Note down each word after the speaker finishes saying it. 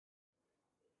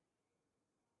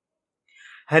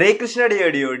Hare Krishna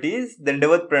dear devotees,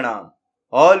 Dandavat Pranam.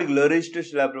 All glories to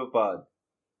Śrila Prabhupāda.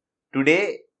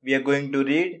 Today we are going to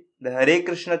read the Hare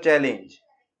Krishna challenge,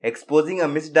 exposing a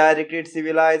misdirected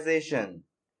civilization.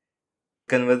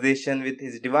 Conversation with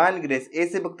His Divine Grace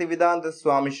H.D.G Bhaktivedanta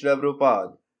Swami Śrila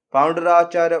Prabhupāda, Founder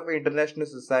Acharya of International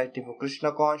Society for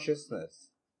Krishna Consciousness.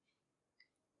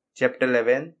 Chapter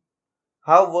 11.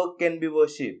 How Work Can Be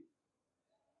Worshipped.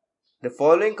 The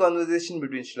following conversation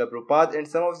between Śrila Prabhupāda and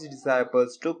some of his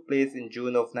disciples took place in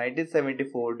June of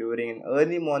 1974 during an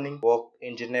early morning walk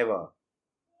in Geneva.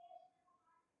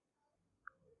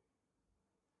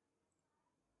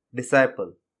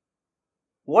 Disciple: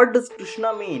 what does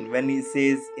Krishna mean when he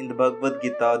says in the Bhagavad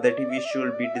Gita that we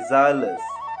should be desireless?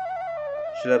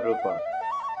 Śrila Prabhupāda: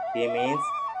 he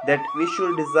means that we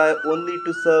should desire only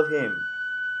to serve him.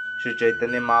 Sri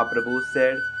Chaitanya Mahaprabhu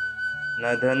said,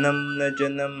 "Na dhanam na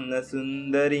janam na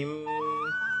sundarim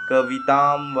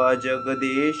kavitam va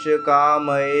jagadesha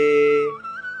kamaye."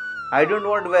 I don't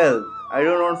want wealth, I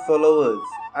don't want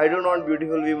followers, I don't want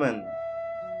beautiful women.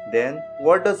 Then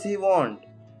what does he want?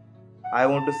 I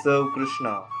want to serve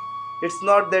Krishna. It's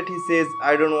not that he says,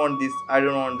 I don't want this, I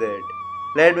don't want that,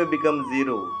 let me become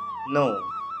zero. No.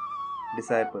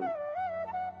 Disciple: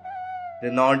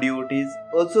 the non-devotees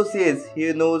also says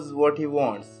he knows what he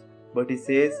wants, but he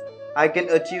says, I can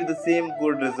achieve the same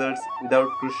good results without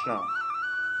Krishna.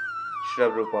 Śrila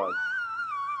Prabhupāda: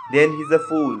 then he is a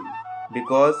fool,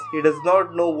 because he does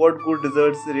not know what good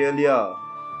results really are.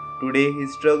 Today he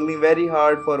is struggling very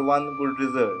hard for one good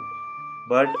result,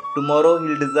 but tomorrow he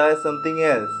will desire something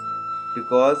else,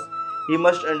 because he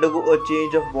must undergo a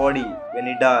change of body when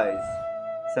he dies.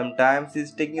 Sometimes he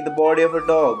is taking the body of a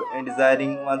dog and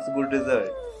desiring one's good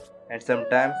result, and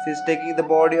sometimes he is taking the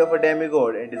body of a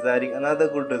demigod and desiring another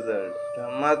good result.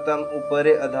 Brahmatam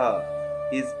upare adha.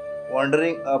 He is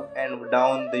wandering up and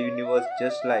down the universe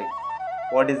just like.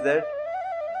 What is that?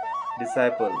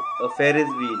 Disciple: a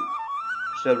Ferris wheel.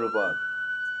 Śrila Prabhupāda: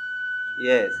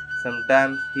 yes,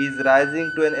 sometimes he is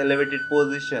rising to an elevated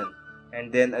position,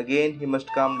 and then again he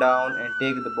must come down and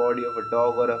take the body of a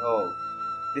dog or a hog.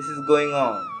 This is going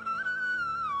on.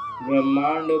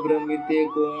 ब्रह्मांड भ्रमिते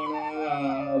कोण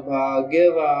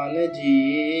भाग्यवान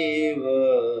जीव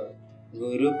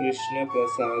गुरु कृष्ण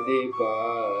प्रसादे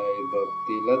पाय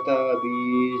भक्ति लता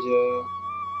बीज.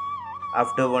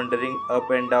 After wandering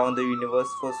up and down the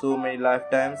universe for so many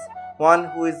lifetimes, one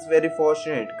who is very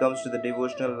fortunate comes to the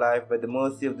devotional life by the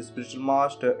mercy of the spiritual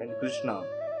master and Krishna.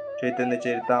 Chaitanya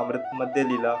Charitamrita Madhya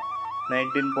Leela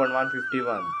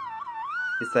 19.151.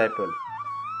 Disciple: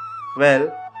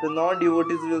 well, the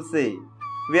non-devotees will say,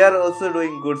 we are also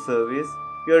doing good service,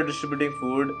 we are distributing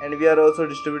food and we are also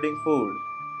distributing food.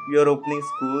 We are opening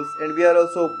schools and we are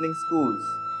also opening schools.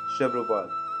 Śrila Prabhupāda: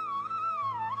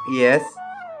 yes,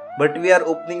 but we are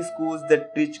opening schools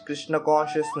that teach Krishna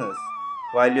consciousness,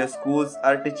 while your schools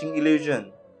are teaching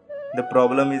illusion. The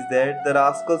problem is that the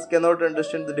rascals cannot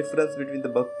understand the difference between the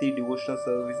bhakti, devotional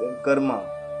service, and karma,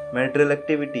 material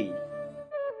activity.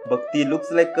 Bhakti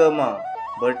looks like karma,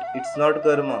 but it's not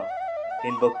karma.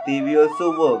 In bhakti we also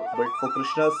work, but for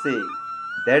Krishna's sake.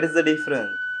 That is the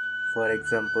difference. For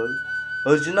example,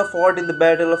 Arjuna fought in the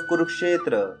battle of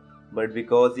Kurukshetra, but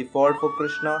because he fought for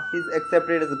Krishna, he is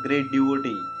accepted as a great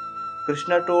devotee.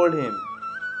 Krishna told him,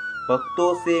 Bhakto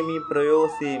semi prayo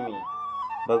semi.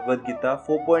 Bhagavad Gita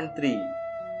 4.3.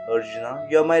 Arjuna,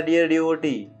 you are my dear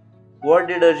devotee. What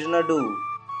did Arjuna do?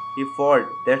 He fought,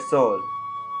 that's all.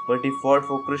 But he fought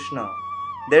for Krishna.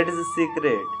 That is the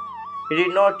secret. He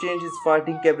did not change his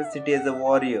fighting capacity as a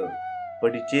warrior,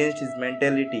 but he changed his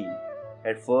mentality.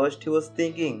 At first he was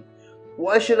thinking,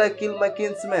 why should I kill my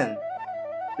kinsman?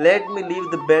 Let me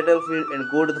leave the battlefield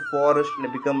and go to the forest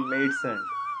and become maidservant.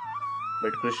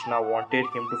 But Krishna wanted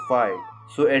him to fight.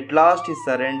 So at last he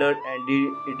surrendered and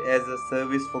did it as a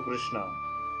service for Krishna.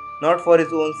 Not for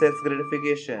his own sense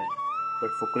gratification,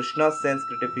 but for Krishna's sense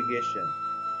gratification.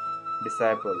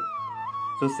 Disciple: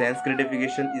 so sense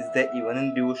gratification is there even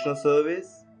in devotional service?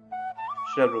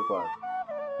 Śrila Prabhupāda: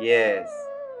 yes,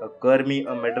 a karmi,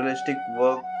 a materialistic,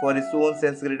 work for his own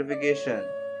sense gratification,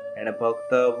 and a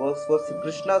bhakta works for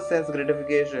Krishna's sense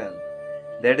gratification.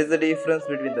 That is the difference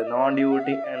between the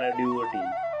non-devotee and a devotee.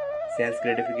 Sense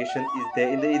gratification is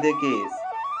there in either case,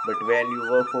 but when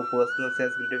you work for personal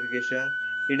sense gratification,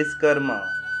 it is karma,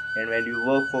 and when you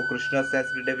work for Krishna's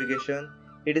sense gratification,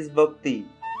 it is bhakti.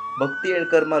 Bhakti and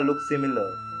karma look similar,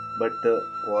 but the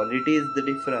quality is the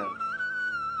difference.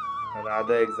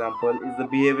 Another example is the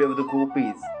behavior of the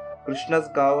gopis, Krishna's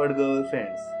cowherd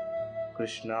girlfriends.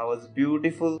 Krishna was a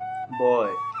beautiful boy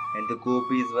and the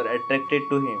gopis were attracted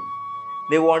to him.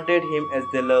 They wanted him as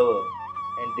their lover,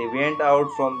 and and they went out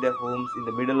from their homes in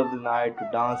the middle of the night to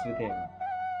dance with him.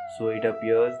 So it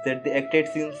appears that they acted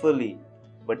sinfully,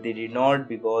 but they did not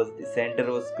because the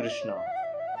center was Krishna.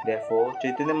 Therefore,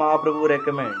 Chaitanya Mahaprabhu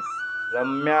recommends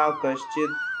Ramya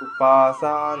Kaschit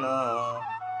Upasana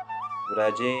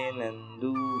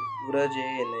Vrajenandu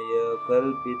Vrajenaya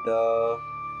Kalpita.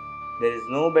 There is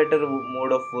no better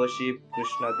mode of worship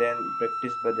Krishna than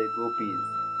practiced by the gopis.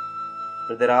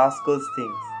 But the rascals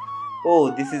think,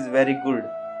 oh, this is very good.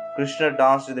 Krishna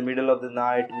danced in the middle of the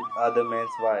night with other men's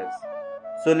wives.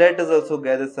 So let us also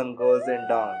gather some girls and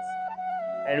dance,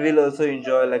 and we'll also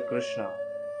enjoy like Krishna.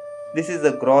 This is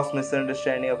a gross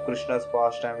misunderstanding of Krishna's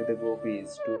pastime with the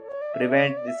gopis. To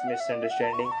prevent this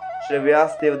misunderstanding, Śrila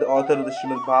Vyasdeva, the author of the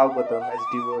Srimad Bhagavatam, has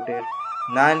devoted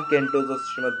 9 cantos of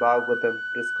Srimad Bhagavatam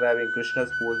prescribing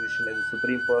Krishna's position as the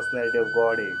Supreme Personality of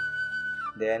Godhead.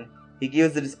 Then he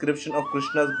gives the description of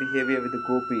Krishna's behavior with the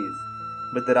gopis,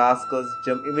 but the rascals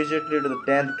jump immediately to the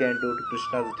 10th canto to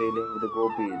Krishna's dealing with the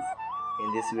gopis.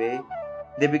 In this way,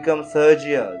 they become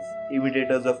Sahajias,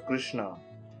 imitators of Krishna.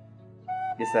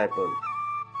 Disciple.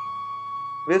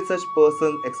 Will such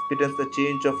persons experience a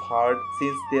change of heart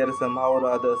since they are somehow or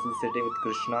other associating with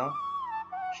Krishna?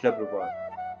 Śrila Prabhupāda.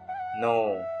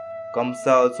 No, Kamsa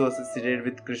also associated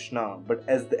with Krishna, but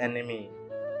as the enemy.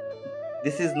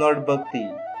 This is not bhakti.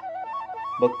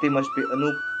 Bhakti must be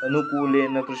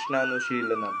anukulena Krishna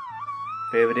anushilanam,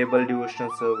 favorable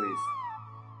devotional service.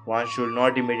 One should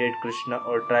not imitate Krishna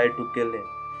or try to kill him.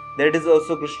 That is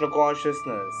also Krishna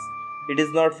consciousness. It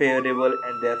is not favorable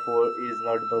and therefore it is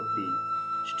not bhakti.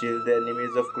 Still, the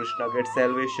enemies of Krishna get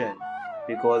salvation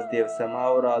because they have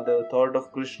somehow or other thought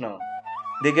of Krishna.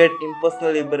 They get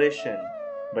impersonal liberation,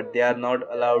 but they are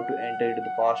not allowed to enter into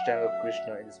the pastime of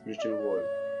Krishna in the spiritual world.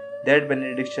 That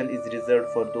benediction is reserved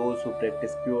for those who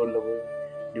practice pure loving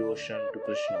devotion to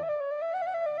Krishna.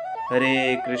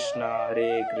 Hare Krishna,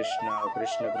 Krishna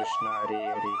Krishna,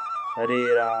 Hare Hare,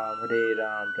 Hare Ram,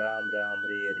 Ram Ram,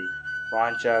 Hare Hare.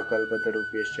 Vancha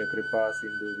kalpatarupyascha kripa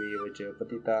sindhu cha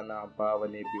patitanam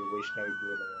pavanebhyo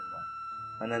vaishnavibhyo namo Namaः.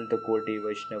 Ananta Koti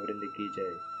Vaishnav Vrinda ki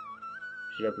jai.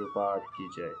 Śrila Prabhupāda ki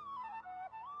jai.